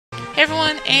Hey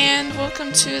everyone, and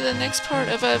welcome to the next part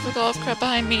of a golf crap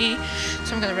behind me.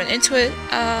 So I'm gonna run into it.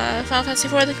 Final Fantasy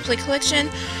IV: The Complete Collection.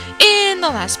 In the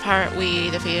last part, we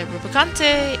defeated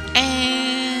Rubicante,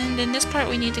 and in this part,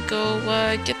 we need to go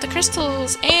get the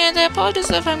crystals. And I apologize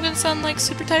if I'm gonna sound like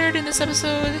super tired in this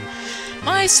episode.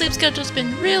 My sleep schedule's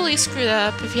been really screwed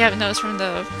up. If you haven't noticed from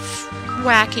the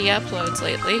wacky uploads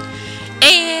lately.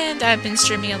 And I've been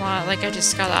streaming a lot, like I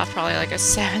just got off probably like a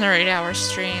 7 or 8 hour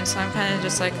stream, so I'm kind of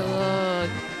just like a little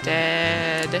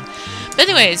dead. But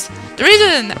anyways, the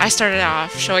reason I started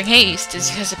off showing haste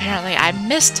is because apparently I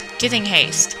missed getting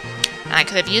haste, and I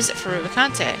could have used it for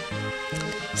Rubicante.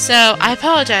 So I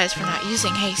apologize for not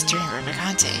using haste during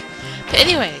Rubicante. But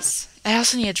anyways, I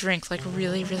also need a drink like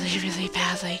really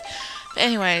badly. But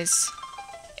anyways,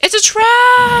 it's a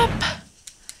trap!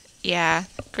 Yeah,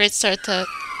 great start to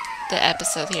the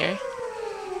episode here.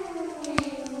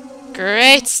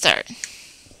 Great start.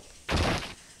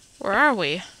 Where are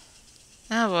we?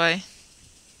 Oh boy.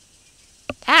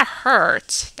 That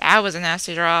hurt. That was a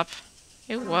nasty drop.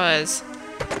 It was.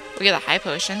 We get a high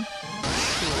potion.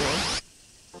 Cool.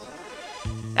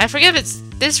 I forget if it's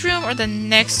this room or the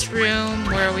next room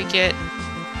where we get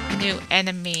new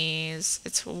enemies.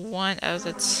 It's one of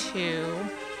the two.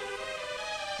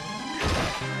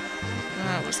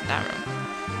 Oh, it wasn't that room.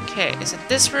 Okay, is it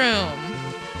this room?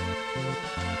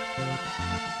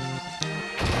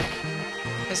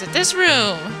 Is it this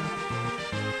room?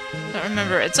 Don't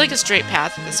remember. It's like a straight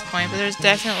path at this point, but there's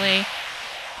definitely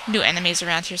new enemies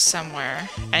around here somewhere.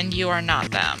 And you are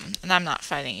not them. And I'm not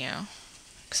fighting you.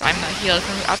 Because I'm not healed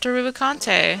from after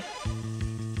Rubicante.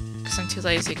 Because I'm too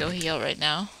lazy to go heal right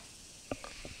now.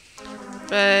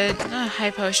 But,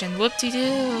 high potion.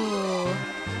 Whoop-de-doo.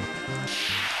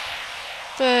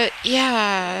 But,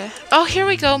 yeah. Oh, here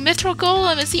we go. Mithril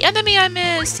Golem is the enemy I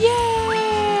missed. Yay!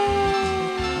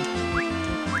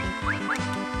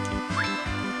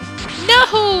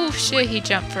 No! Shit, he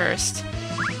jumped first.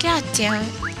 God damn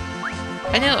it.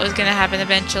 I knew it was gonna happen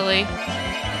eventually.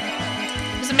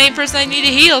 He was the main person I need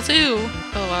to heal, too.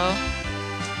 Oh, well.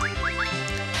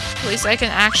 At least I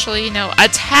can actually, you know,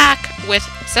 attack with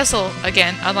Cecil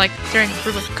again, unlike during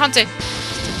Rubicante.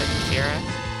 Stupid Vera.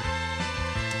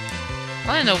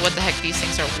 I don't know what the heck these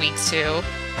things are weak to.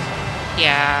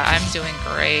 Yeah, I'm doing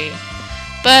great.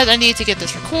 But I need to get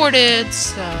this recorded,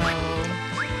 so...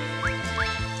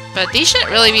 But these shouldn't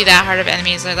really be that hard of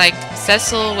enemies. They're like,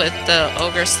 Cecil with the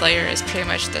Ogre Slayer is pretty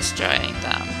much destroying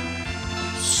them.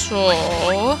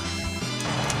 So...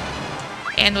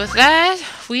 And with that,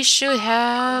 we should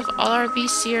have all our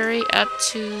bestiary up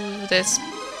to this...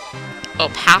 Oh,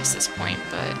 past this point,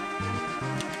 but...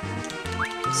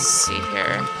 Let's see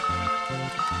here.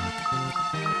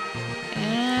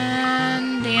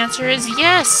 The answer is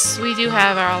yes! We do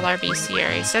have all our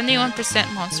bestiary.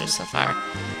 71% monsters so far.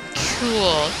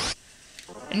 Cool.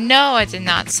 No, I did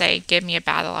not say give me a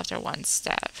battle after one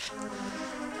step.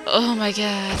 Oh my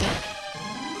god.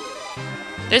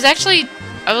 There's actually,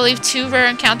 I believe, 2 rare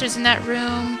encounters in that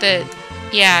room that,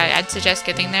 yeah, I'd suggest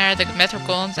getting there. The Mithril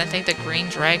Golems, I think the Green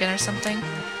Dragon or something.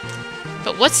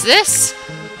 But what's this?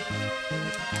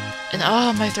 And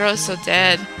oh, my throat is so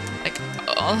dead. Like,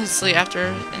 honestly, after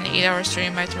an 8-hour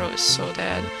stream, my throat is so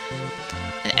dead.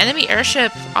 An enemy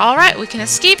airship. Alright, we can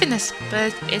escape in this,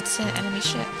 but it's an enemy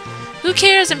ship. Who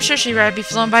cares? I'm sure she'd rather be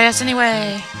flown by us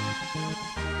anyway.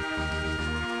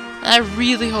 And I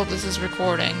really hope this is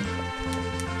recording.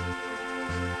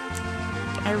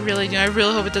 I really do. I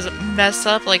really hope it doesn't mess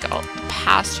up like all the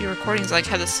past few recordings. Like,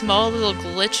 had a small little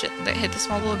glitch that hit the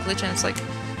small little glitch, and it's like,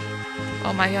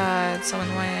 oh my god, so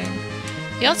annoying.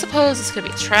 You don't suppose this could be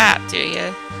a trap, do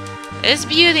you? It's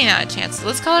beauty, not a chance.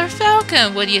 Let's call her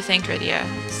Falcon. What do you think, Rydia?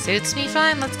 Suits me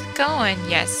fine. Let's get going.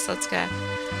 Yes, let's go.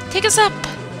 Take us up.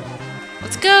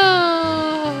 Let's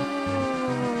go.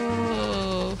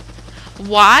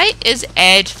 Why is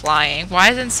Edge flying? Why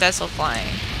isn't Cecil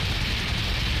flying?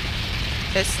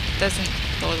 This doesn't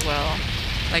bode well.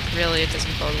 Like, really, it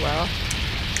doesn't bode well.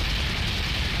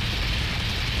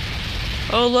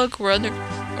 Oh, look, we're in the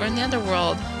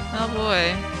underworld. Oh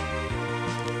boy.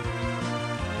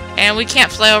 And we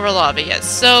can't fly over lava yet,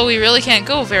 so we really can't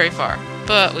go very far.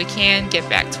 But we can get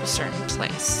back to a certain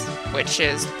place, which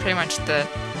is pretty much the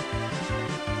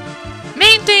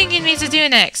main thing you need to do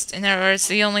next. In other words,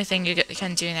 the only thing you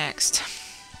can do next.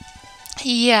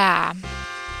 Yeah.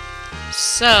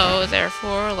 So,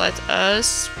 therefore, let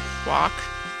us walk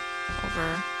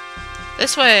over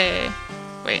this way.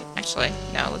 Wait, actually,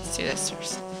 no, let's do this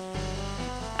first.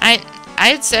 I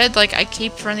had said, like, I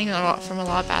keep running from a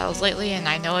lot of battles lately, and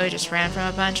I know I just ran from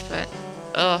a bunch, but,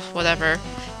 ugh, whatever.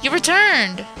 You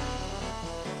returned!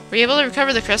 Were you able to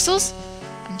recover the crystals?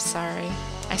 I'm sorry.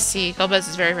 I see. Golbez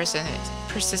is very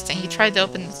persistent. He tried to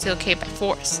open the sealed cave by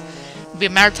force. It'll be a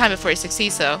matter of time before he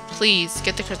succeeds, though. Please,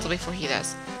 get the crystal before he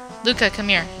does. Luca, come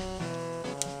here.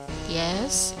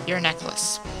 Yes? Your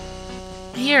necklace.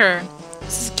 Here.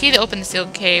 This is the key to open the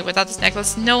sealed cave. Without this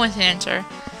necklace, no one can enter.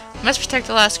 We must protect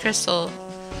the last crystal.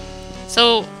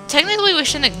 So, technically we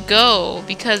shouldn't go,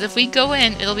 because if we go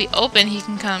in, it'll be open, he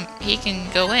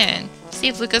can go in.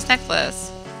 See Luca's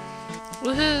necklace.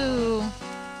 Woohoo!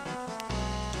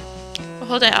 We'll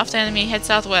hold it off the enemy, head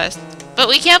southwest. But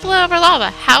we can't blow over lava!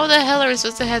 How the hell are we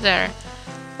supposed to head there?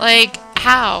 Like,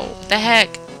 how the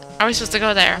heck are we supposed to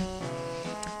go there?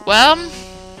 Well,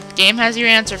 game has your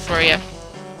answer for you.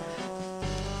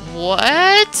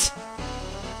 What?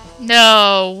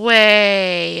 No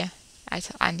way!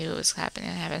 I knew it was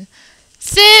happening.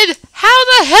 Sid! How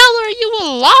the hell are you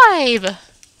alive?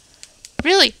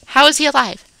 Really? How is he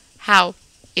alive? How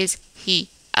is he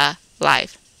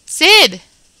alive? Sid!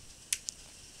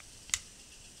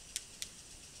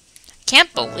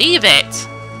 Can't believe it!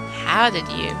 How did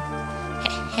you?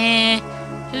 Heh.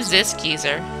 Who's this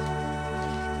geezer?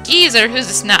 Geezer, who's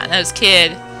the snot-nosed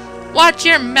kid? Watch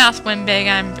your mouth, Windbag.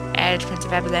 I'm Edge, Prince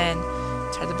of Abilene.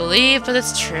 It's hard to believe, but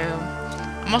it's true.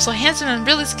 I'm also handsome and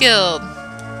really skilled.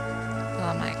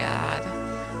 Oh my god.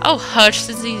 Oh hush,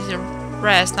 since he needs to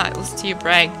rest, not listen to you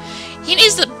brag. He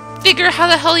needs to figure out how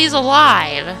the hell he's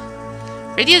alive.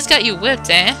 Radio's got you whipped,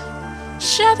 eh?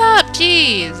 Shut up,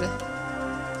 jeez.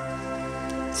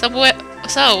 So what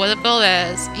the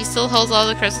Golbez? He still holds all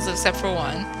the crystals except for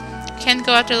one. Can't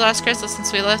go after the last crystal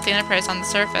since we left the Enterprise on the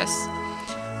surface.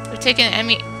 We've taken an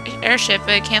enemy airship,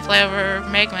 but it can't fly over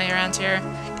magma around here.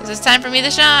 Cause it's time for me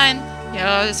to shine.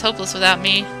 Yo, it's hopeless without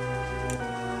me.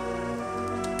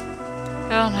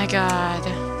 Oh my god.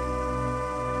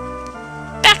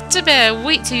 Back to bed.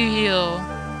 Wait till you heal.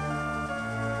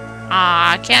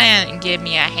 Aw, can't give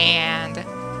me a hand.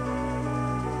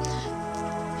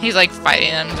 He's like fighting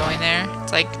him going there.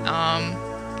 It's like,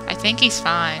 I think he's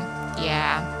fine.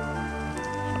 Yeah.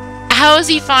 How is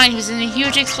he fine? He was in a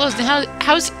huge explosion.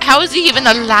 How is he even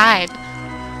alive?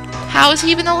 How is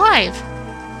he even alive?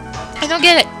 I don't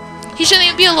get it. He shouldn't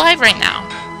even be alive right now.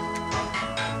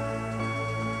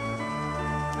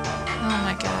 Oh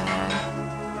my god.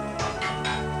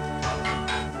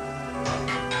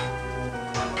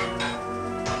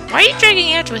 Why are you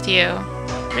dragging Edge with you?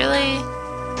 Really?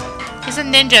 He's a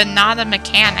ninja, not a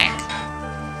mechanic.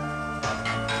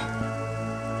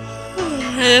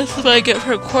 That's what I get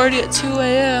for recording at 2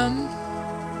 AM.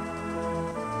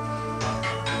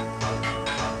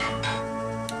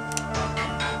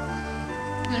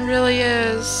 It really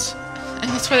is. And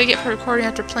that's what I get for recording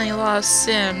after playing a lot of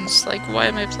Sims. Like, why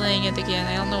am I playing it again?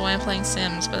 I don't know why I'm playing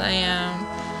Sims, but I am.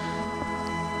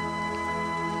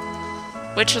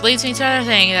 Which leads me to another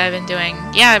thing that I've been doing.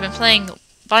 Yeah, I've been playing a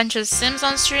bunch of Sims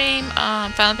on stream.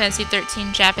 Final Fantasy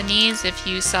 13 Japanese. If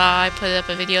you saw, I put up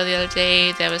a video the other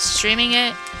day that was streaming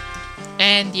it.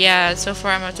 And yeah, so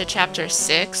far I'm up to chapter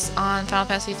 6 on Final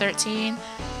Fantasy 13.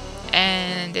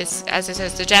 And it's, as it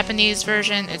says, the Japanese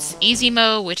version, it's easy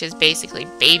mode, which is basically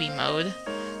baby mode.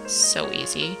 So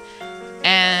easy.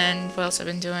 And what else I've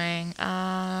been doing?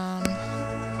 Not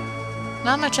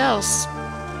much else,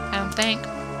 I don't think.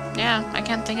 Yeah, I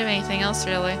can't think of anything else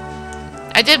really.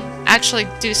 I did actually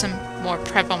do some more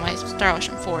prep on my Star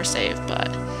Ocean 4 save,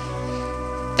 but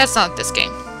that's not this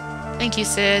game. Thank you,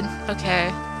 Sid.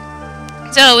 Okay.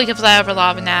 So we can fly over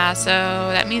lava now, so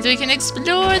that means we can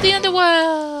explore the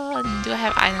underworld. Do I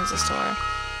have items to store?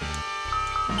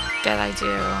 I bet I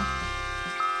do.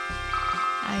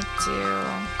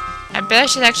 I bet I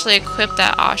should actually equip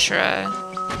that Ashura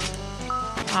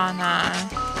on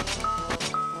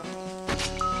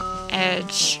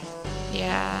Edge.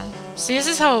 Yeah. See, this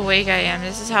is how awake I am.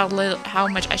 This is how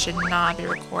much I should not be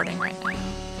recording right now.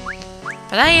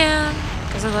 But I am,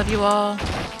 because I love you all.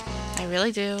 I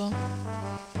really do.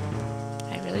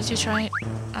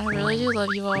 I really do love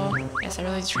you all. Yes, I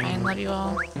really do try and love you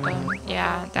all.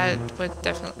 Yeah, that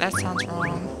sounds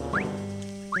wrong.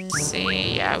 Let's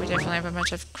see, yeah, we definitely have a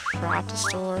bunch of crap to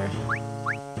store.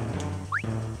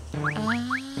 Can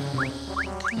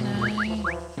I?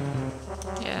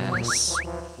 Yes.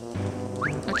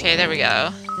 Okay, there we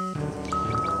go.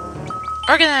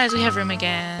 Organized, we have room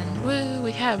again. Woo,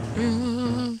 we have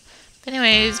room. But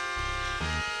anyways,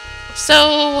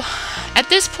 so at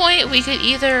this point we could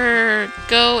either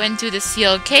go and do the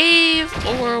sealed cave,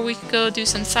 or we could go do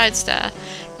some side stuff.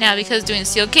 Now, because doing the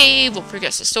sealed cave will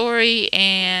progress the story,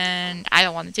 and I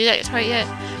don't want to do that quite yet,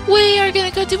 we are gonna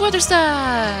go do other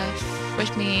stuff,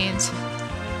 which means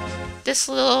this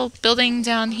little building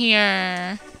down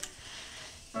here.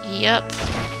 Yep.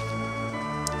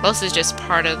 Well, this is just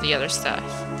part of the other stuff.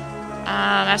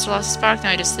 Master lost his spark,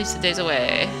 now he just sleeps the days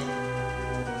away.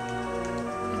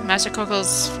 Master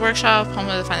Coco's workshop, home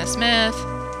of the finest smith.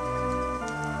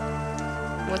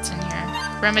 What's in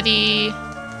here? Remedy.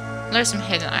 There's some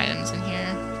hidden items in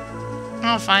here.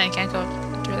 Oh, fine, I can't go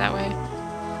through that way.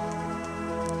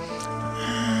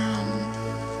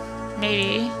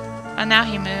 Maybe. Oh, now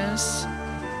he moves.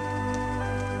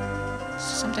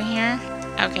 Something here?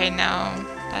 Okay, no.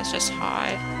 That's just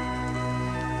hot.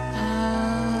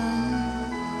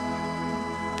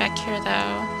 Back here,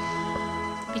 though.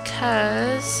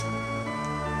 Because...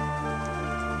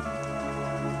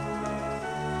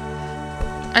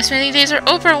 my smithing days are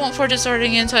over. I won't forge a sword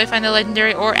again until I find the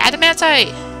legendary ore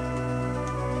adamantite.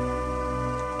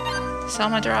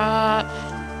 Selma drop.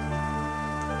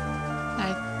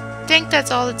 I think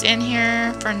that's all that's in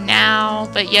here for now.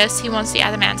 But yes, he wants the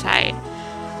adamantite.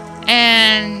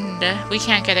 And we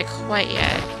can't get it quite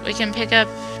yet. We can pick up...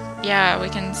 yeah, we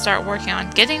can start working on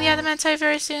getting the adamantite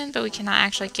very soon. But we cannot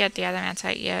actually get the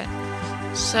adamantite yet.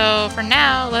 So for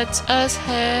now, let's us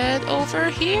head over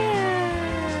here.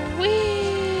 Whee!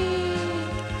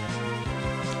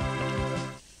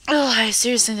 Oh, I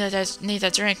seriously need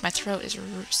a drink. My throat is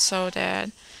so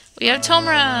dead. We have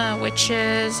Tomra, which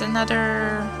is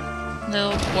another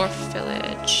little dwarf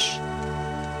village.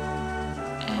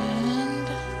 And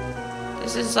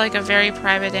this is like a very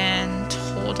private inn.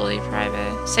 Totally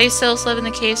private. Say Sylphs live in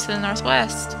the caves to the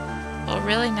northwest. Oh,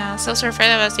 really now? Sylphs are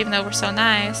afraid of us even though we're so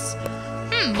nice.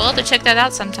 We'll have to check that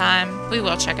out sometime. We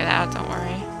will check it out, don't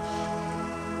worry.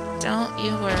 Don't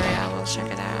you worry, I will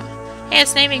check it out. Hey,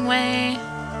 it's Naming Way.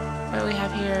 What do we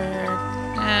have here?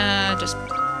 Just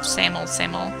same old,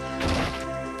 same old.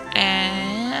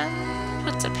 And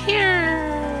what's up here?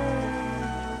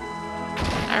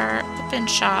 Our open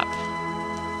shop,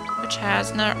 which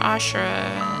has another Ashra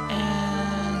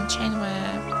and chain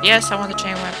whip. Yes, I want the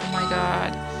chain whip. Oh my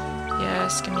god.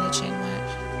 Yes, give me the chain whip.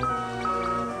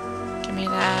 Give me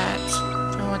that.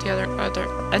 I want the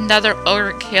another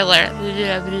ogre killer.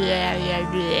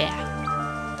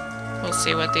 We'll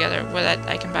see what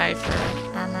I can buy for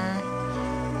armor.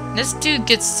 This dude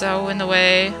gets so in the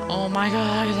way. Oh my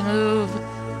god, move.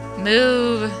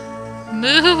 Move.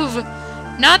 Move.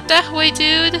 Not that way,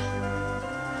 dude.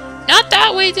 Not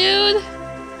that way, dude.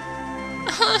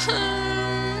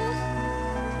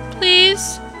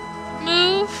 Please.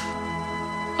 Move.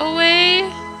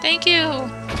 Away. Thank you.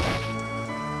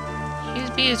 He's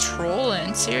being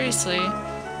trolling, seriously.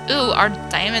 Ooh, our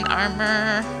diamond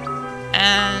armor.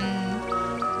 And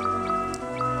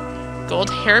gold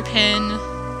hairpin.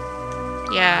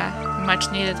 Yeah, much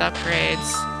needed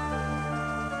upgrades.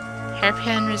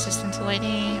 Hairpin resistant to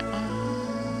lightning.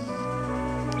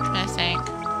 I'm trying to think.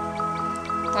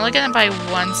 I'm only gonna buy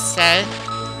one set.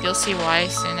 You'll see why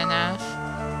soon enough.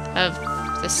 Of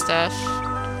this stuff.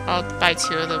 I'll buy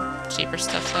 2 of the cheaper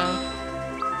stuff though.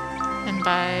 And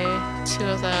buy 2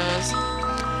 of those.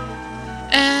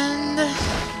 And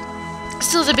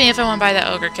still debating if I want to buy that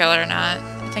ogre killer or not.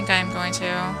 I think I am going to.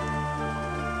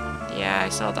 Yeah,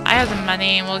 I have the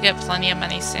money, and we'll get plenty of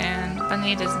money soon.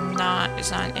 Money is not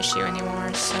an issue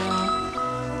anymore, so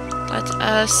let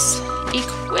us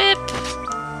equip.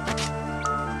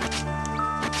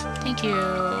 Thank you.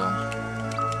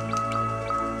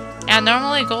 Yeah,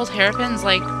 normally gold hairpins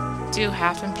like do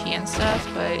half MP and stuff,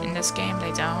 but in this game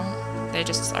they don't. They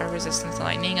just are resistant to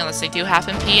lightning unless they do half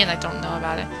MP, and I don't know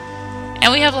about it.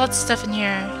 And we have lots of stuff in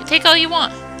here. Take all you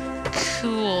want.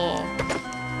 Cool.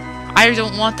 I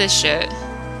don't want this shit.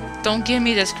 Don't give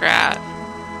me this crap.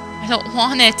 I don't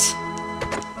want it.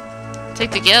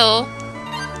 Take the gill.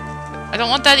 I don't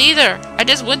want that either. I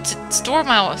just went to store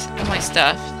my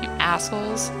stuff. You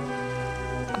assholes.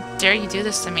 How dare you do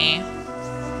this to me?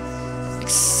 Like,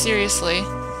 seriously.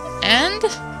 And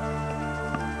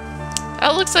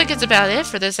that looks like it's about it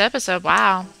for this episode.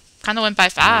 Wow. Kind of went by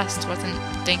fast. Wasn't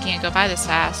thinking it'd go by this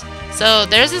fast. So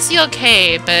there's a sealed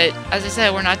cave, but as I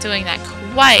said, we're not doing that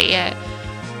quite yet.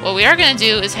 What we are going to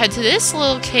do is head to this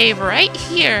little cave right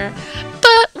here,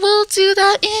 but we'll do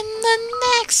that in the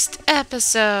next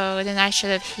episode, and I should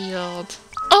have healed.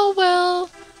 Oh well,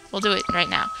 we'll do it right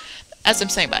now, as I'm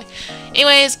saying bye.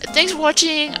 Anyways, thanks for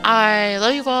watching, I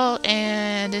love you all,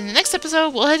 and in the next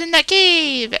episode, we'll head in that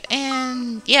cave,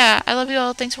 and yeah, I love you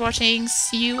all, thanks for watching,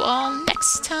 see you all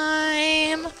next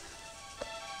time.